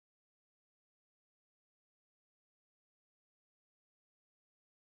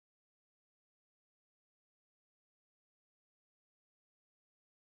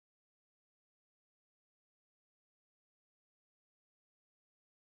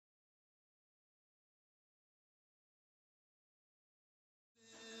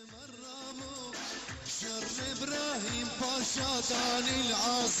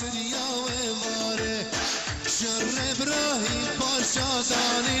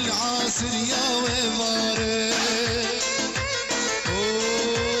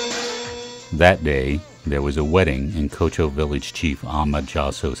That day, there was a wedding in Kocho village chief Ahmad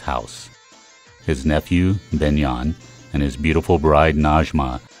Jasso's house. His nephew, Benyan, and his beautiful bride,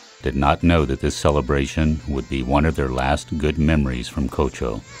 Najma, did not know that this celebration would be one of their last good memories from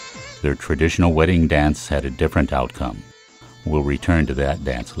Kocho. Their traditional wedding dance had a different outcome. We'll return to that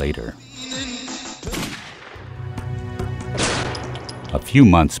dance later. A few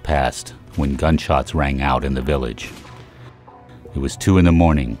months passed when gunshots rang out in the village. It was 2 in the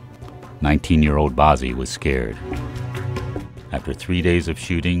morning. 19-year-old Bazi was scared. After 3 days of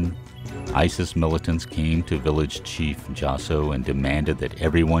shooting, ISIS militants came to village chief Jasso and demanded that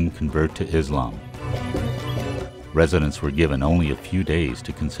everyone convert to Islam. Residents were given only a few days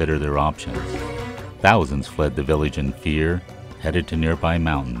to consider their options. Thousands fled the village in fear, headed to nearby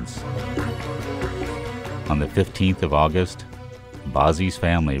mountains. On the 15th of August, Bazi's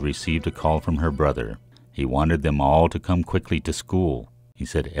family received a call from her brother. He wanted them all to come quickly to school. He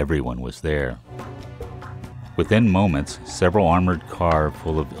said everyone was there. Within moments, several armored cars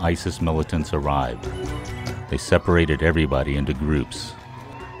full of ISIS militants arrived. They separated everybody into groups: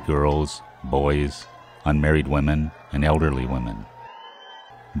 girls, boys, unmarried women, and elderly women.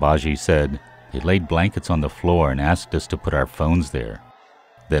 Baji said, "They laid blankets on the floor and asked us to put our phones there.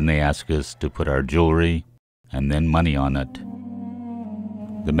 Then they asked us to put our jewelry and then money on it."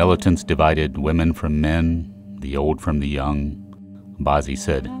 The militants divided women from men, the old from the young. Bazi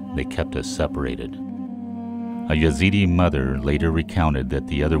said, "They kept us separated." A Yazidi mother later recounted that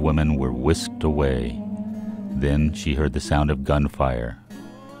the other women were whisked away. Then she heard the sound of gunfire.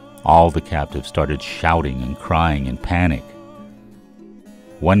 All the captives started shouting and crying in panic.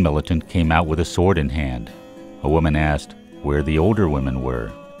 One militant came out with a sword in hand. A woman asked where the older women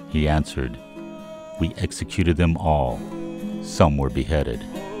were. He answered, "We executed them all. Some were beheaded."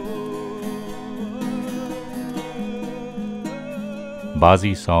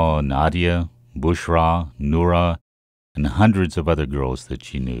 Bazi saw Nadia, Bushra, Noura, and hundreds of other girls that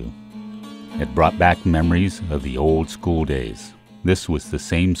she knew. It brought back memories of the old school days. This was the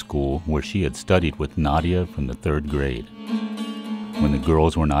same school where she had studied with Nadia from the 3rd grade. When the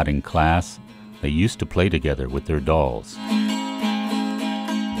girls were not in class, they used to play together with their dolls.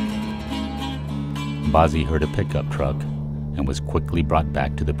 Bazi heard a pickup truck and was quickly brought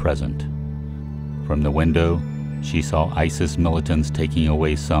back to the present. From the window, she saw ISIS militants taking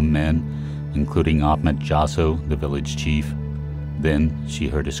away some men, including Ahmad Jasso, the village chief. Then she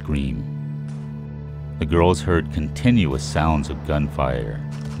heard a scream. The girls heard continuous sounds of gunfire.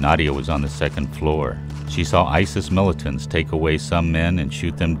 Nadia was on the 2nd floor. She saw ISIS militants take away some men and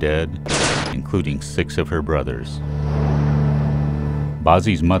shoot them dead, including 6 of her brothers.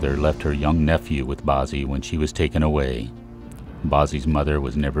 Bazi's mother left her young nephew with Bazi when she was taken away. Bazi's mother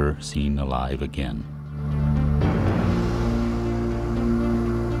was never seen alive again.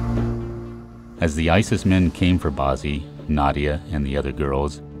 As the ISIS men came for Bazi, Nadia, and the other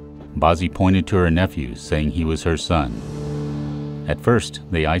girls, Bazi pointed to her nephew, saying he was her son. At first,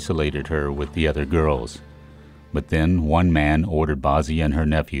 they isolated her with the other girls, but then one man ordered Bazi and her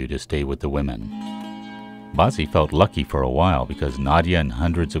nephew to stay with the women. Bazi felt lucky for a while because Nadia and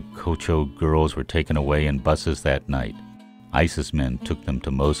hundreds of Kocho girls were taken away in buses that night. ISIS men took them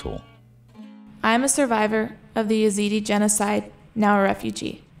to Mosul. I am a survivor of the Yazidi genocide, now a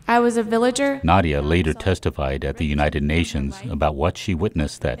refugee. I was a villager. Nadia later testified at the United Nations about what she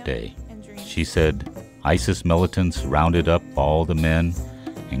witnessed that day. She said, "ISIS militants rounded up all the men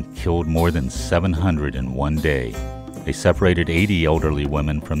and killed more than 700 in one day. They separated 80 elderly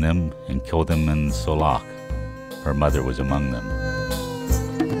women from them and killed them in Solak." Her mother was among them.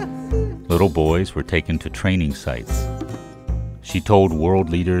 Little boys were taken to training sites. She told world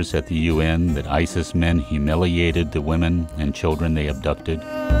leaders at the UN that ISIS men humiliated the women and children they abducted.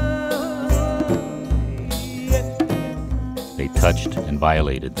 They touched and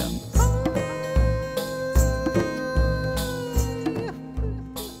violated them.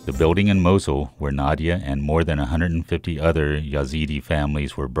 The building in Mosul, where Nadia and more than 150 other Yazidi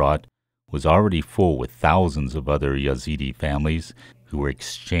families were brought, was already full with thousands of other Yazidi families who were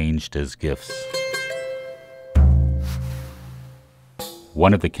exchanged as gifts.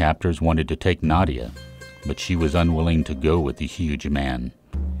 One of the captors wanted to take Nadia, but she was unwilling to go with the huge man.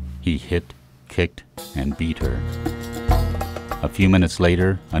 He hit, kicked, and beat her. A few minutes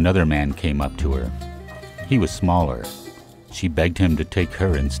later, another man came up to her. He was smaller. She begged him to take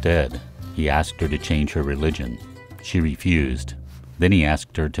her instead. He asked her to change her religion. She refused. Then he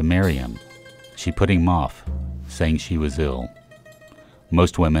asked her to marry him. She put him off, saying she was ill.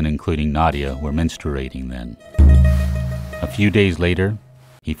 Most women, including Nadia, were menstruating then. A few days later,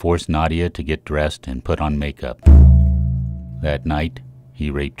 he forced Nadia to get dressed and put on makeup. That night, he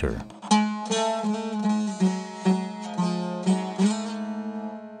raped her.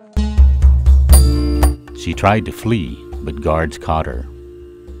 She tried to flee, but guards caught her.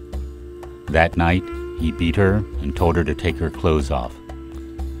 That night, he beat her and told her to take her clothes off.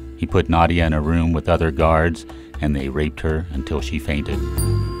 He put Nadia in a room with other guards, and they raped her until she fainted.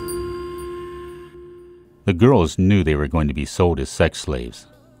 The girls knew they were going to be sold as sex slaves.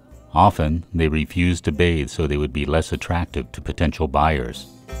 Often, they refused to bathe so they would be less attractive to potential buyers.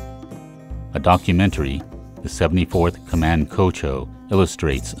 A documentary, the 74th Command Kocho,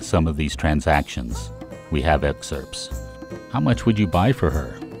 illustrates some of these transactions. We have excerpts. How much would you buy for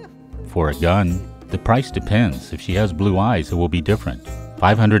her? For a gun, the price depends. If she has blue eyes, it will be different.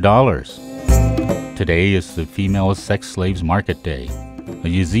 $500. Today is the female sex slaves market day. A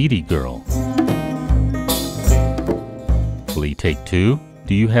Yazidi girl. Will he take two?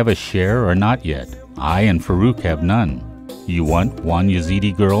 Do you have a share or not yet? I and Farouk have none. You want one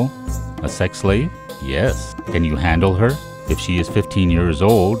Yazidi girl? A sex slave? Yes. Can you handle her? If she is 15 years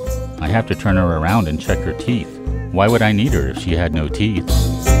old, I have to turn her around and check her teeth. Why would I need her if she had no teeth?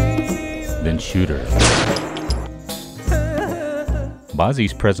 Then shoot her.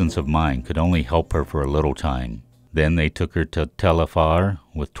 Bazi's presence of mind could only help her for a little time. Then they took her to Tel Afar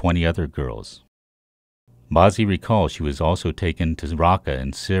with 20 other girls. Bazi recalls she was also taken to Raqqa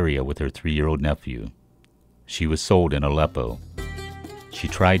in Syria with her 3-year-old nephew. She was sold in Aleppo. She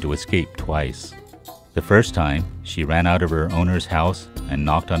tried to escape twice. The first time, she ran out of her owner's house and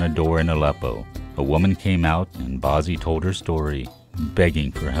knocked on a door in Aleppo. A woman came out and Bazi told her story,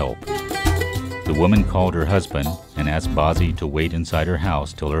 begging for help. The woman called her husband and asked Bazi to wait inside her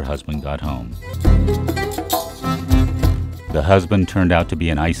house till her husband got home. The husband turned out to be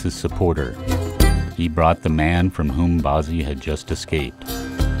an ISIS supporter. He brought the man from whom Bazi had just escaped.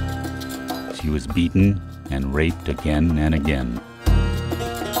 She was beaten and raped again and again.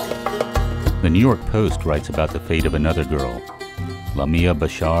 The New York Post writes about the fate of another girl. Lamia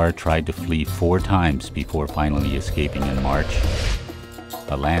Bashar tried to flee 4 times before finally escaping in March.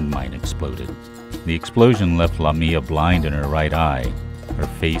 A landmine exploded. The explosion left Lamia blind in her right eye, her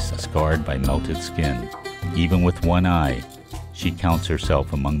face scarred by melted skin. Even with one eye, she counts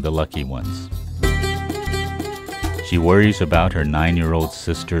herself among the lucky ones. She worries about her 9-year-old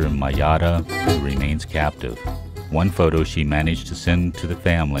sister Mayada, who remains captive. One photo she managed to send to the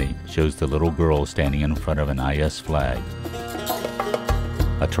family shows the little girl standing in front of an IS flag.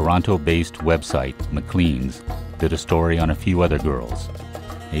 A Toronto-based website, Maclean's, did a story on a few other girls.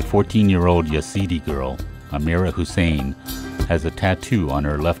 A 14-year-old Yazidi girl, Amira Hussein, has a tattoo on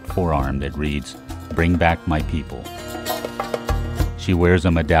her left forearm that reads, "Bring back my people." She wears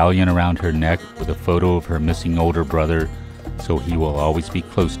a medallion around her neck with a photo of her missing older brother, so he will always be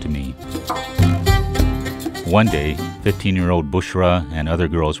close to me. One day, 15-year-old Bushra and other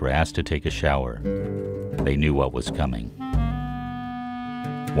girls were asked to take a shower. They knew what was coming.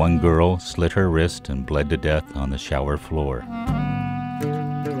 One girl slit her wrist and bled to death on the shower floor.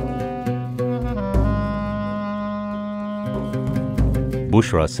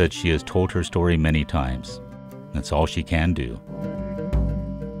 Bushra said she has told her story many times. That's all she can do.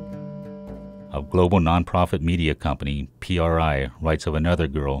 A global nonprofit media company, PRI, writes of another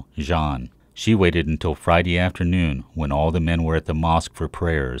girl, Jean. She waited until Friday afternoon when all the men were at the mosque for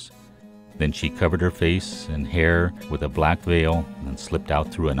prayers. Then she covered her face and hair with a black veil and slipped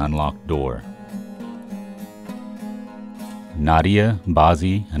out through an unlocked door. Nadia,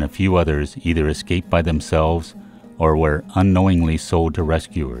 Bazi, and a few others either escaped by themselves or were unknowingly sold to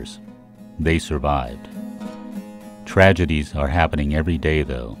rescuers. They survived. Tragedies are happening every day,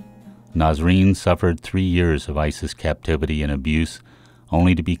 though. Nazreen suffered 3 years of ISIS captivity and abuse,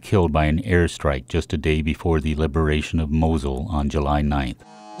 only to be killed by an airstrike just a day before the liberation of Mosul on July 9th.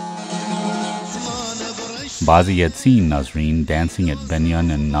 Bazi had seen Nazreen dancing at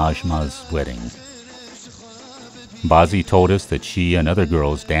Benyan and Najma's wedding. Bazi told us that she and other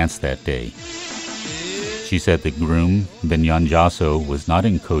girls danced that day. She said the groom, Benyan Jasso, was not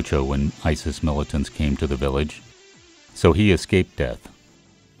in Kocho when ISIS militants came to the village, so he escaped death.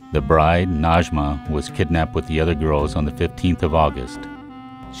 The bride, Najma, was kidnapped with the other girls on the 15th of August.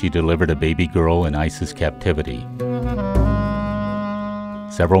 She delivered a baby girl in ISIS captivity.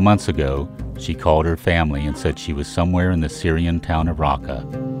 Several months ago, she called her family and said she was somewhere in the Syrian town of Raqqa.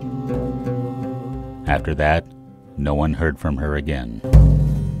 After that, no one heard from her again.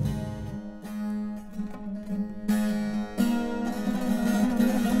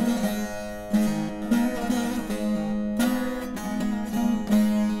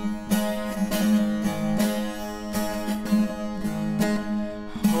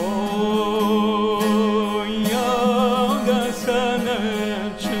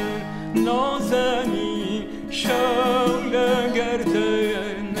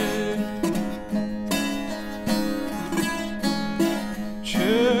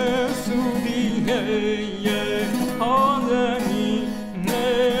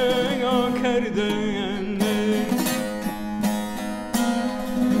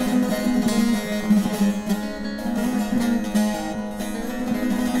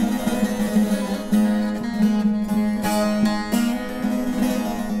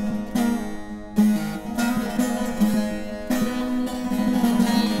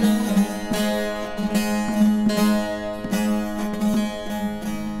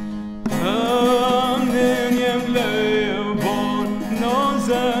 Amnen yemle bon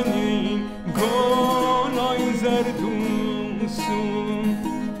noze